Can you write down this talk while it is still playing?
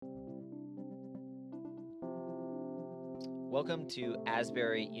Welcome to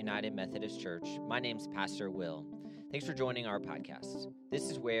Asbury United Methodist Church. My name's Pastor Will. Thanks for joining our podcast. This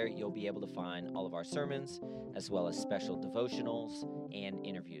is where you'll be able to find all of our sermons, as well as special devotionals and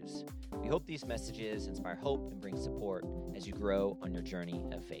interviews. We hope these messages inspire hope and bring support as you grow on your journey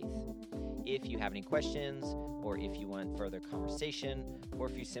of faith. If you have any questions, or if you want further conversation, or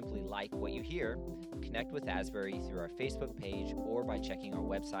if you simply like what you hear, connect with Asbury through our Facebook page or by checking our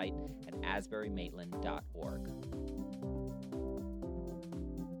website at asburymaitland.org.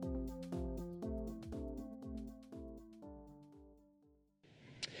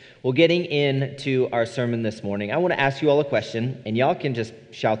 Well, getting into our sermon this morning, I want to ask you all a question, and y'all can just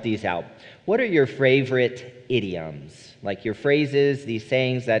shout these out. What are your favorite idioms? Like your phrases, these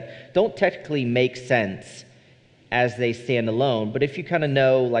sayings that don't technically make sense as they stand alone, but if you kind of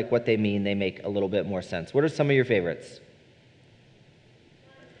know like what they mean, they make a little bit more sense. What are some of your favorites?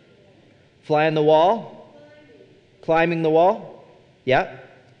 Fly on the wall? Climbing the wall? Yeah.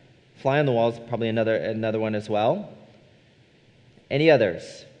 Fly on the wall is probably another one as well. Any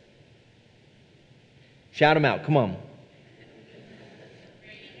others? Shout them out. Come on.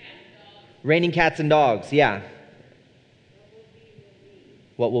 Raining cats and dogs. Yeah.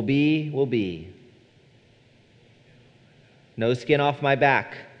 What will be, will be. No skin off my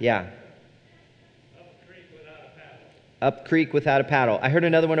back. Yeah. Up creek without a paddle. Up creek without a paddle. I heard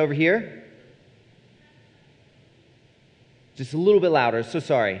another one over here. Just a little bit louder. So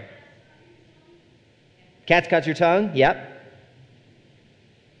sorry. Cat's got your tongue. Yep.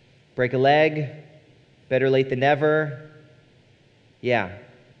 Break a leg. Better late than never. Yeah.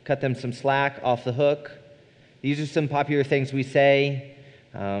 Cut them some slack, off the hook. These are some popular things we say.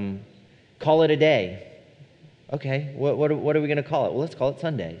 Call it a day. Okay, what are we going to call it? Well, let's call it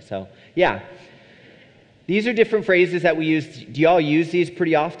Sunday. So, yeah. These are different phrases that we use. Do y'all use these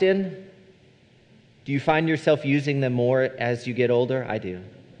pretty often? Do you find yourself using them more as you get older? I do.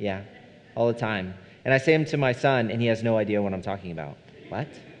 Yeah, all the time. And I say them to my son, and he has no idea what I'm talking about. What?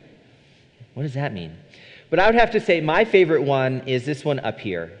 What does that mean? But I would have to say my favorite one is this one up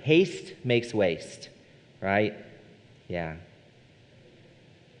here. Haste makes waste, right? Yeah.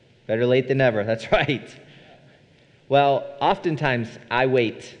 Better late than never. That's right. Well, oftentimes I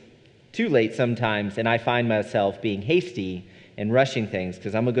wait too late sometimes, and I find myself being hasty and rushing things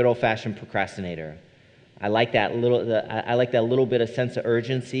because I'm a good old-fashioned procrastinator. I like that little bit of sense of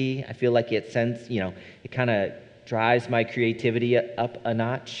urgency. I feel like it kind of drives my creativity up a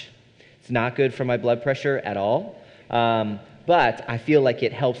notch. It's not good for my blood pressure at all, but I feel like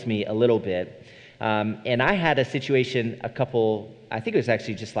it helps me a little bit. And I had a situation I think it was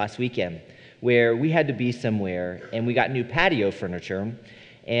actually just last weekend, where we had to be somewhere, and we got new patio furniture,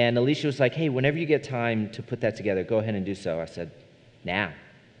 and Alicia was like, hey, whenever you get time to put that together, go ahead and do so. I said, now.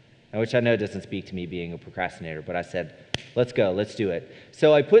 Which I know doesn't speak to me being a procrastinator, but I said, let's go, let's do it.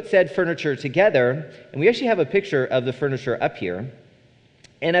 So I put said furniture together, and we actually have a picture of the furniture up here.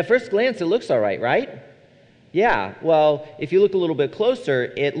 And at first glance, it looks all right? Yeah, well, if you look a little bit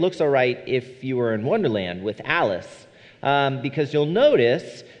closer, it looks all right if you were in Wonderland with Alice, because you'll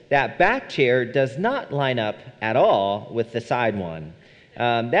notice that back chair does not line up at all with the side one.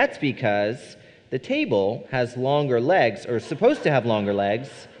 That's because the table has longer legs, or is supposed to have longer legs,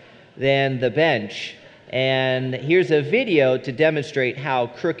 than the bench. And here's a video to demonstrate how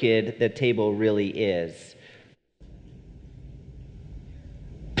crooked the table really is.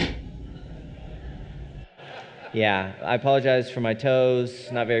 Yeah, I apologize for my toes,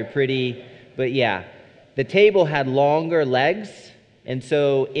 not very pretty, but yeah. The table had longer legs, and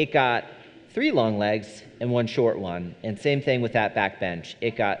so it got 3 long legs and 1 short one. And same thing with that back bench.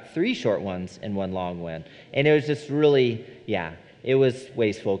 It got 3 short ones and 1 long one. And it was just really, it was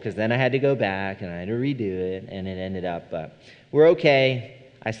wasteful because then I had to go back and I had to redo it, and it ended up, but we're okay.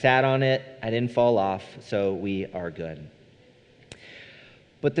 I sat on it. I didn't fall off, so we are good.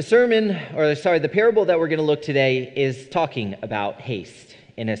 But the parable that we're going to look today is talking about haste,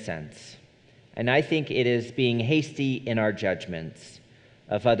 in a sense. And I think it is being hasty in our judgments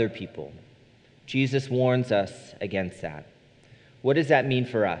of other people. Jesus warns us against that. What does that mean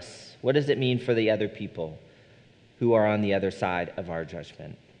for us? What does it mean for the other people who are on the other side of our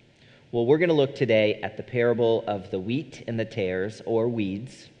judgment? Well, we're going to look today at the parable of the wheat and the tares, or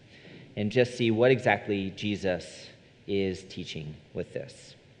weeds, and just see what exactly Jesus is teaching with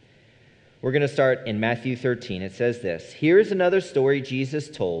this. We're going to start in Matthew 13. It says this: "Here's another story Jesus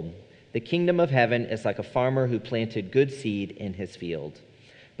told. The kingdom of heaven is like a farmer who planted good seed in his field.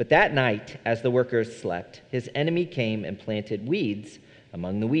 But that night, as the workers slept, his enemy came and planted weeds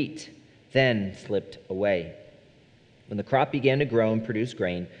among the wheat, then slipped away. When the crop began to grow and produce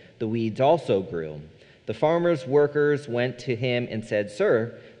grain, the weeds also grew. The The farmer's workers went to him and said,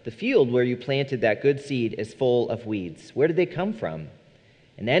 "Sir, the field where you planted that good seed is full of weeds. Where did they come from?"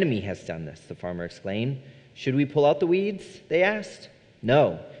 "An enemy has done this," the farmer exclaimed. "Should we pull out the weeds?" they asked.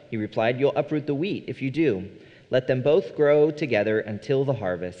 "No," he replied, "you'll uproot the wheat if you do. Let them both grow together until the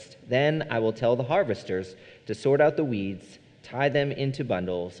harvest. Then I will tell the harvesters to sort out the weeds, tie them into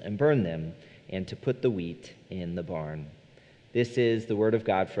bundles, and burn them, and to put the wheat in the barn." This is the word of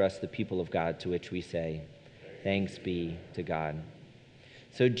God for us, the people of God, to which we say, thanks be to God.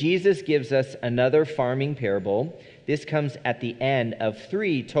 So Jesus gives us another farming parable. This comes at the end of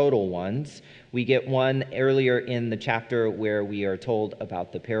 3 total ones. We get one earlier in the chapter where we are told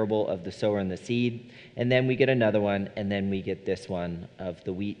about the parable of the sower and the seed, and then we get another one, and then we get this one of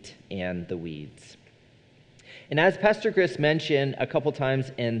the wheat and the weeds. And as Pastor Chris mentioned a couple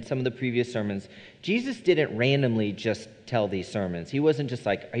times in some of the previous sermons, Jesus didn't randomly just tell these sermons. He wasn't just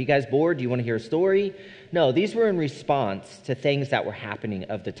like, "Are you guys bored? Do you want to hear a story?" No, these were in response to things that were happening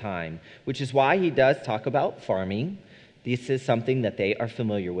of the time, which is why he does talk about farming. This is something that they are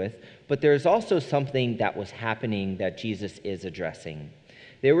familiar with. But there's also something that was happening that Jesus is addressing.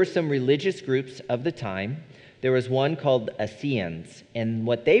 There were some religious groups of the time. There was one called Essenes, and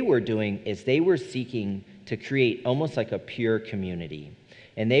what they were doing is they were seeking to create almost like a pure community.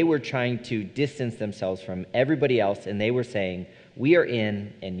 And they were trying to distance themselves from everybody else, and they were saying, "We are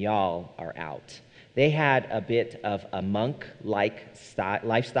in and y'all are out." They had a bit of a monk-like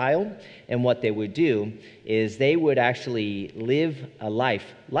lifestyle, and what they would do is they would actually live a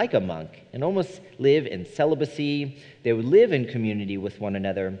life like a monk and almost live in celibacy. They would live in community with one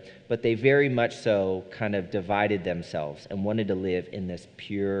another, but they very much so kind of divided themselves and wanted to live in this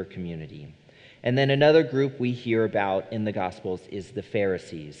pure community. And then another group we hear about in the Gospels is the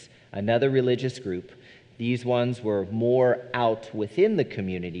Pharisees, another religious group. These ones were more out within the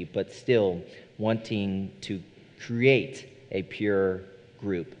community, but still wanting to create a pure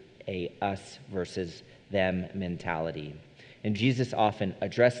group, a us versus them mentality. And Jesus often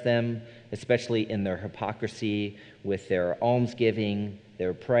addressed them, especially in their hypocrisy with their almsgiving,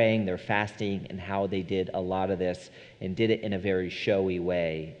 their praying, their fasting, and how they did a lot of this and did it in a very showy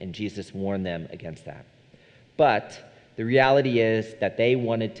way. And Jesus warned them against that. But the reality is that they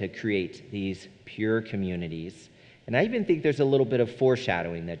wanted to create these pure communities. And I even think there's a little bit of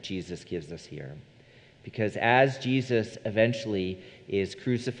foreshadowing that Jesus gives us here. Because as Jesus eventually is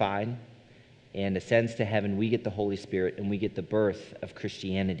crucified and ascends to heaven, we get the Holy Spirit and we get the birth of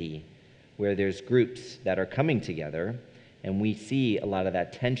Christianity, where there's groups that are coming together, and we see a lot of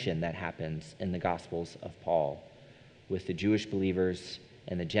that tension that happens in the Gospels of Paul with the Jewish believers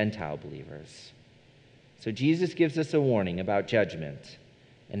and the Gentile believers. So Jesus gives us a warning about judgment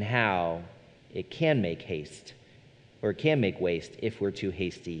and how it can make haste, or it can make waste if we're too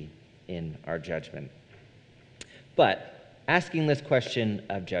hasty in our judgment. But asking this question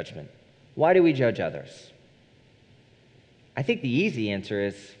of judgment, why do we judge others? I think the easy answer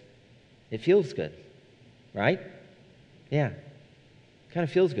is it feels good, right? Yeah, kind of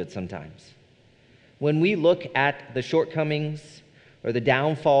feels good sometimes. When we look at the shortcomings or the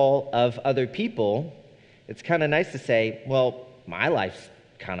downfall of other people, it's kind of nice to say, well, my life's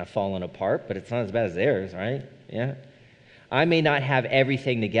kind of fallen apart, but it's not as bad as theirs, right? Yeah. I may not have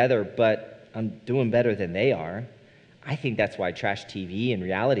everything together, but I'm doing better than they are. I think that's why trash TV and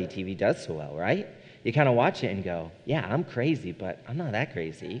reality TV does so well, right? You kind of watch it and go, yeah, I'm crazy, but I'm not that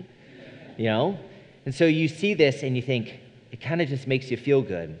crazy, you know? And so you see this and you think, it kind of just makes you feel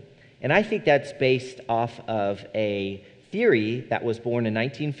good. And I think that's based off of a theory that was born in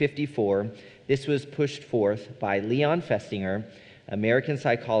 1954. This was pushed forth by Leon Festinger, American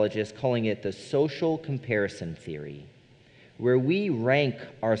psychologist, calling it the social comparison theory, where we rank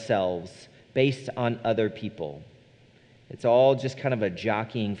ourselves based on other people. It's all just kind of a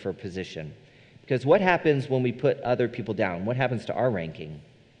jockeying for position. Because what happens when we put other people down? What happens to our ranking?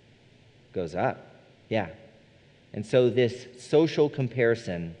 Goes up. Yeah. And so this social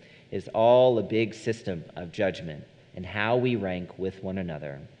comparison is all a big system of judgment and how we rank with one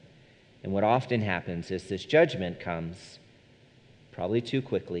another. And what often happens is this judgment comes probably too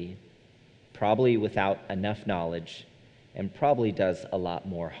quickly, probably without enough knowledge, and probably does a lot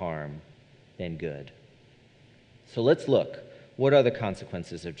more harm than good. So let's look. What are the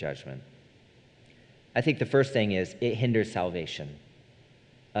consequences of judgment? I think the first thing is it hinders salvation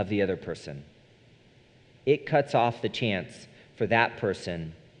of the other person. It cuts off the chance for that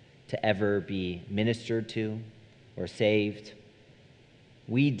person to ever be ministered to or saved.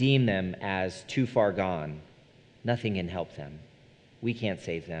 We deem them as too far gone. Nothing can help them. We can't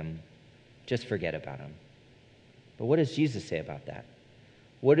save them. Just forget about them. But what does Jesus say about that?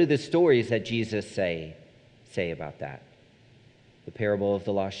 What are the stories that Jesus say about that? The parable of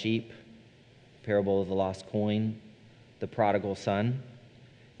the lost sheep, the parable of the lost coin, the prodigal son.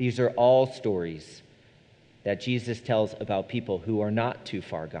 These are all stories that Jesus tells about people who are not too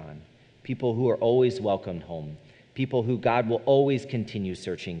far gone, people who are always welcomed home, people who God will always continue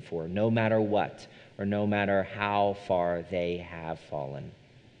searching for, no matter what, or no matter how far they have fallen.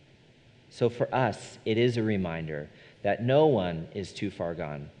 So for us, it is a reminder that no one is too far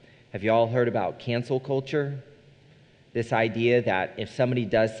gone. Have you all heard about cancel culture? This idea that if somebody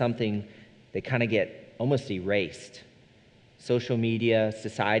does something, they kind of get almost erased. Social media,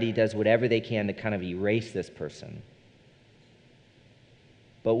 society does whatever they can to kind of erase this person.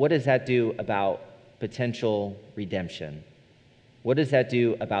 But what does that do about potential redemption? What does that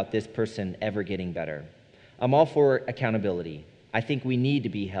do about this person ever getting better? I'm all for accountability. I think we need to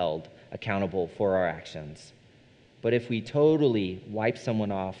be held accountable for our actions. But if we totally wipe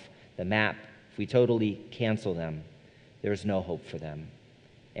someone off the map, if we totally cancel them, there's no hope for them,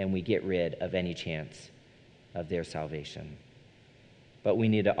 and we get rid of any chance of their salvation. But we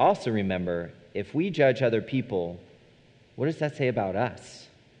need to also remember, if we judge other people, what does that say about us?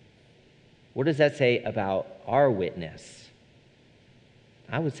 What does that say about our witness?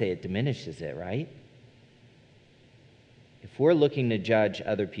 I would say it diminishes it, right? If we're looking to judge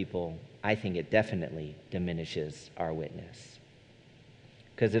other people, I think it definitely diminishes our witness.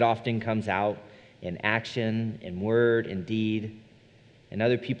 Because it often comes out in action, in word, in deed. And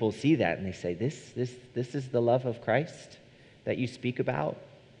other people see that and they say, this is the love of Christ that you speak about,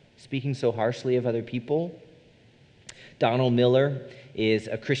 speaking so harshly of other people. Donald Miller is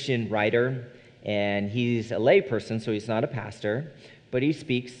a Christian writer, and he's a lay person, so he's not a pastor, but he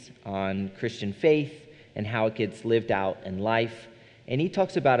speaks on Christian faith and how it gets lived out in life. And he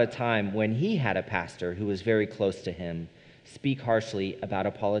talks about a time when he had a pastor who was very close to him speak harshly about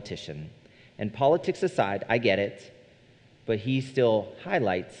a politician. And politics aside, I get it, but he still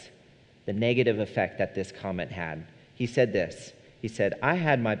highlights the negative effect that this comment had. He said this. He said, "I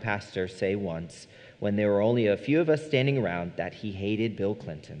had my pastor say once, when there were only a few of us standing around, that he hated Bill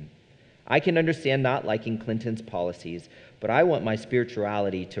Clinton. I can understand not liking Clinton's policies, but I want my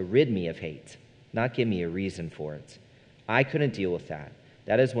spirituality to rid me of hate, not give me a reason for it. I couldn't deal with that.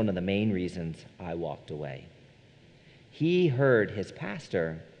 That is one of the main reasons I walked away." He heard his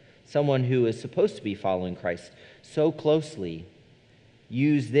pastor, someone who is supposed to be following Christ so closely,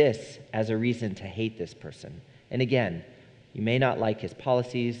 use this as a reason to hate this person. And again, you may not like his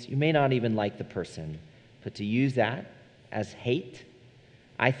policies, you may not even like the person, but to use that as hate,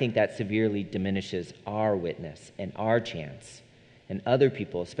 I think that severely diminishes our witness and our chance. And other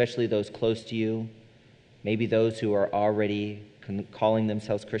people, especially those close to you, maybe those who are already calling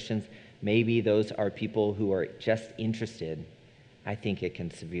themselves Christians, maybe those are people who are just interested, I think it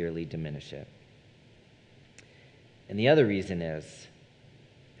can severely diminish it. And the other reason is,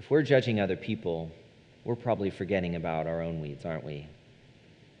 if we're judging other people, we're probably forgetting about our own weeds, aren't we?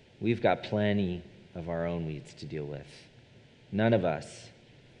 We've got plenty of our own weeds to deal with. None of us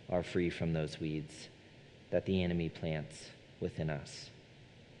are free from those weeds that the enemy plants within us.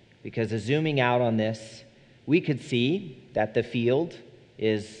 Because as zooming out on this, we could see that the field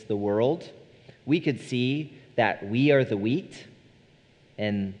is the world. We could see that we are the wheat,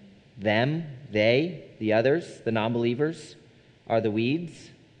 and them, they, the others, the non-believers, are the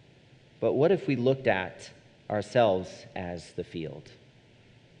weeds. But what if we looked at ourselves as the field?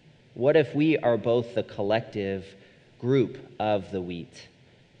 What if we are both the collective group of the wheat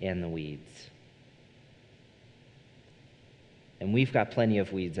and the weeds? And we've got plenty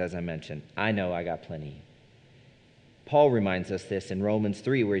of weeds, as I mentioned. I know I got plenty. Paul reminds us this in Romans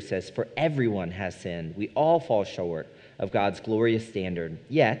 3, where he says, "For everyone has sinned. We all fall short of God's glorious standard.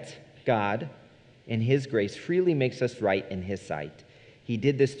 Yet God, in his grace, freely makes us right in his sight. He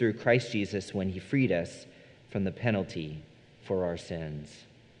did this through Christ Jesus when he freed us from the penalty for our sins."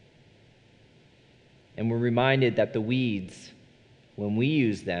 And we're reminded that the weeds, when we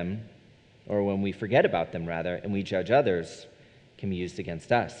use them, or when we forget about them rather, and we judge others, can be used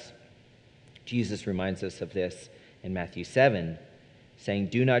against us. Jesus reminds us of this in Matthew 7, saying,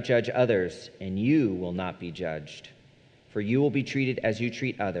 "Do not judge others, and you will not be judged. For you will be treated as you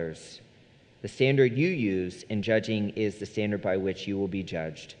treat others. The standard you use in judging is the standard by which you will be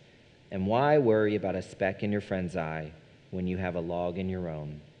judged. And why worry about a speck in your friend's eye when you have a log in your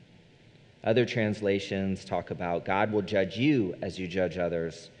own?" Other translations talk about God will judge you as you judge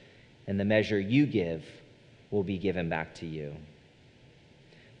others, and the measure you give will be given back to you.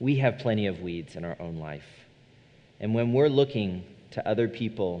 We have plenty of weeds in our own life. And when we're looking to other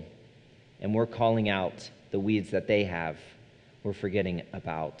people and we're calling out the weeds that they have, we're forgetting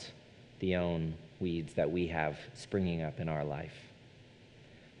about the own weeds that we have springing up in our life.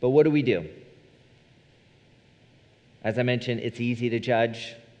 But what do? As I mentioned, it's easy to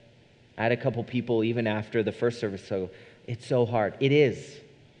judge. I had a couple people, even after the first service, so it's so hard. It is.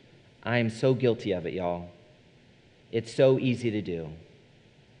 I am so guilty of it, y'all. It's so easy to do.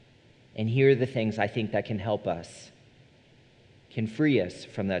 And here are the things I think that can help us, can free us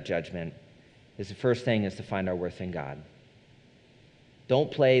from that judgment. The first thing is to find our worth in God.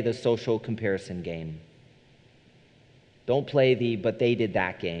 Don't play the social comparison game. Don't play the "but they did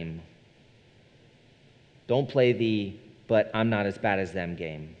that" game. Don't play the "but I'm not as bad as them"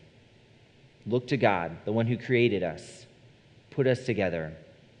 game. Look to God, the one who created us, put us together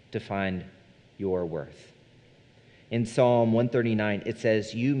to find your worth. In Psalm 139, it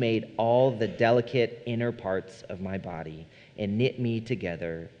says, "You made all the delicate inner parts of my body and knit me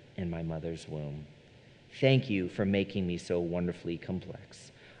together in my mother's womb. Thank you for making me so wonderfully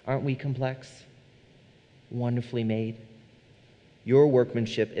complex." Aren't we complex? Wonderfully made? Your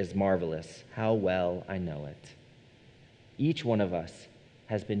workmanship is marvelous. How well I know it. Each one of us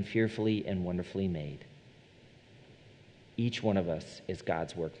has been fearfully and wonderfully made. Each one of us is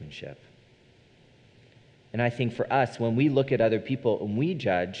God's workmanship. And I think for us, when we look at other people and we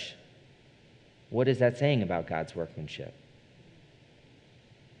judge, what is that saying about God's workmanship?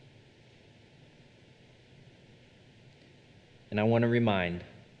 And I want to remind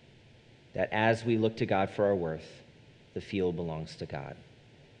that as we look to God for our worth, the field belongs to God.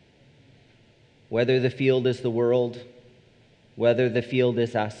 Whether the field is the world, whether the field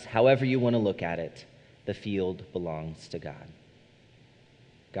is us, however you want to look at it, the field belongs to God.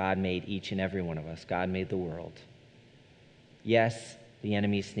 God made each and every one of us. God made the world. Yes, the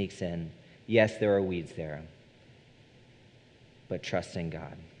enemy sneaks in. Yes, there are weeds there. But trust in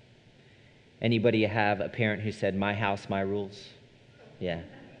God. Anybody have a parent who said, "My house, my rules"? Yeah.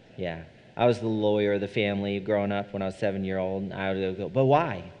 I was the lawyer of the family growing up when I was 7-year-old. I would go, "But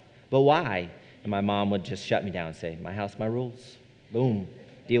why? But why?" And my mom would just shut me down and say, "My house, my rules." Boom.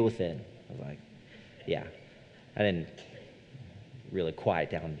 Deal with it. I was like, yeah. I didn't really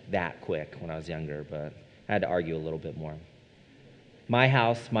quiet down that quick when I was younger, but I had to argue a little bit more. My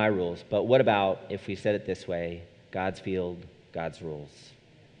house, my rules. But what about if we said it this way? God's field, God's rules.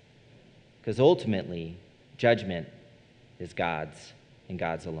 Because ultimately, judgment is God's and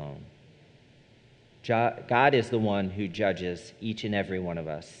God's alone. God is the one who judges each and every one of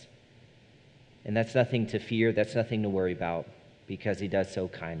us. And that's nothing to fear, that's nothing to worry about, because he does so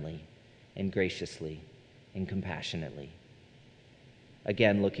kindly and graciously and compassionately.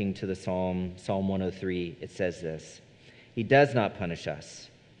 Again, looking to the Psalm 103, it says this: "He does not punish us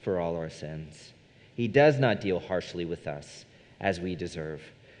for all our sins. He does not deal harshly with us as we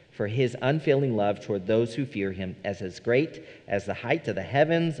deserve. For his unfailing love toward those who fear him is as great as the height of the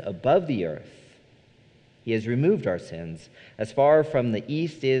heavens above the earth. He has removed our sins as far from the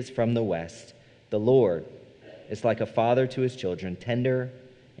east is from the west. The Lord is like a father to his children, tender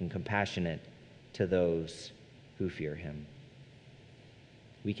and compassionate to those who fear him."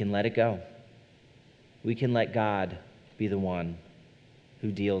 We can let it go. We can let God be the one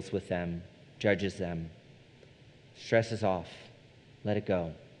who deals with them, judges them, stresses off. Let it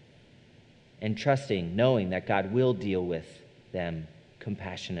go. And trusting, knowing that God will deal with them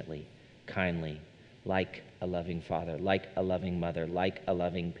compassionately, kindly, like a loving father, like a loving mother, like a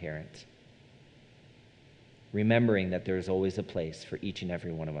loving parent. Remembering that there is always a place for each and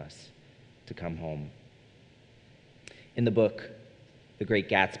every one of us to come home. In the book, The Great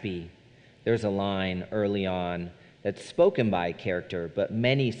Gatsby, there's a line early on that's spoken by a character, but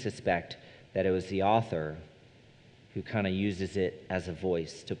many suspect that it was the author who kind of uses it as a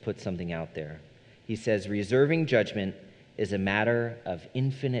voice to put something out there. He says, "Reserving judgment is a matter of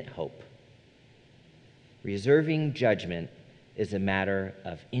infinite hope." Reserving judgment is a matter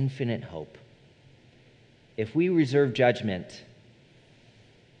of infinite hope. If we reserve judgment,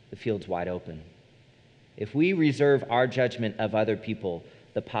 the field's wide open. If we reserve our judgment of other people,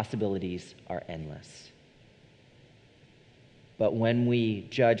 the possibilities are endless. But when we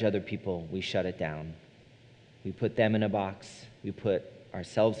judge other people, we shut it down. We put them in a box, we put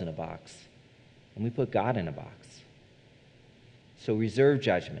ourselves in a box, and we put God in a box. So reserve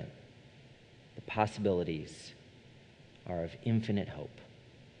judgment. The possibilities are of infinite hope.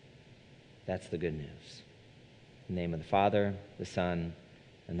 That's the good news. In the name of the Father, the Son,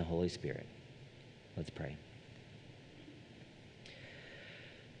 and the Holy Spirit. Let's pray.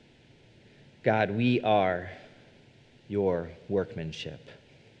 God, we are your workmanship.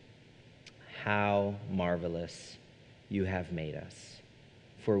 How marvelous you have made us,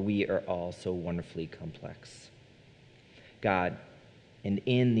 for we are all so wonderfully complex. God, and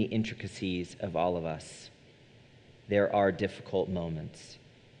in the intricacies of all of us, there are difficult moments.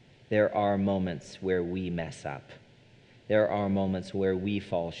 There are moments where we mess up. There are moments where we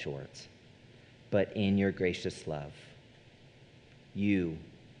fall short. But in your gracious love, you,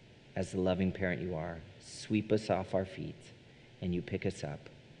 as the loving parent you are, sweep us off our feet, and you pick us up,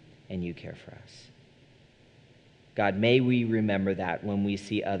 and you care for us. God, may we remember that when we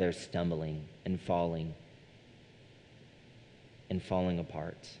see others stumbling and falling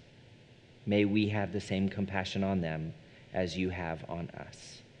apart. May we have the same compassion on them as you have on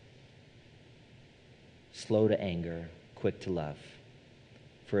us. Slow to anger, quick to love,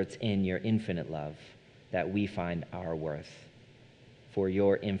 for it's in your infinite love that we find our worth. For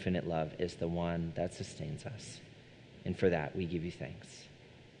your infinite love is the one that sustains us. And for that, we give you thanks.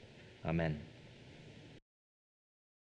 Amen.